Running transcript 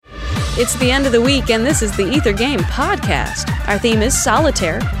It's the end of the week, and this is the Ether Game Podcast. Our theme is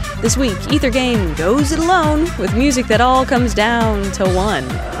Solitaire. This week, Ether Game goes it alone with music that all comes down to one.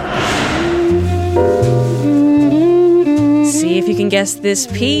 See if you can guess this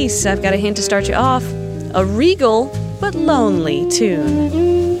piece. I've got a hint to start you off. A regal but lonely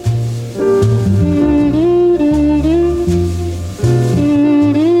tune.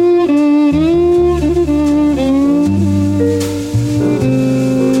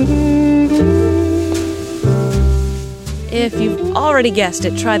 If you've already guessed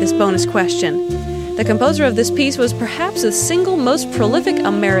it, try this bonus question. The composer of this piece was perhaps the single most prolific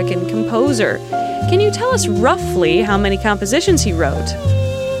American composer. Can you tell us roughly how many compositions he wrote?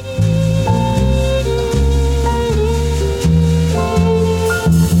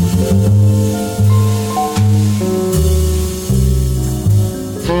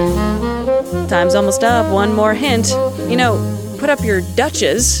 Time's almost up. One more hint. You know, put up your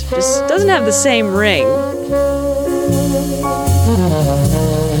Duchess. Just doesn't have the same ring.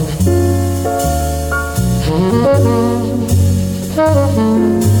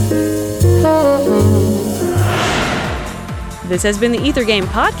 This has been the Ether Game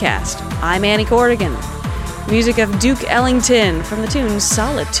Podcast. I'm Annie Corrigan. Music of Duke Ellington from the tune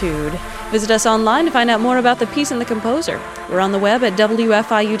Solitude. Visit us online to find out more about the piece and the composer. We're on the web at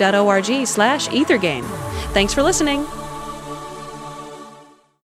wfiu.org/ethergame. Thanks for listening.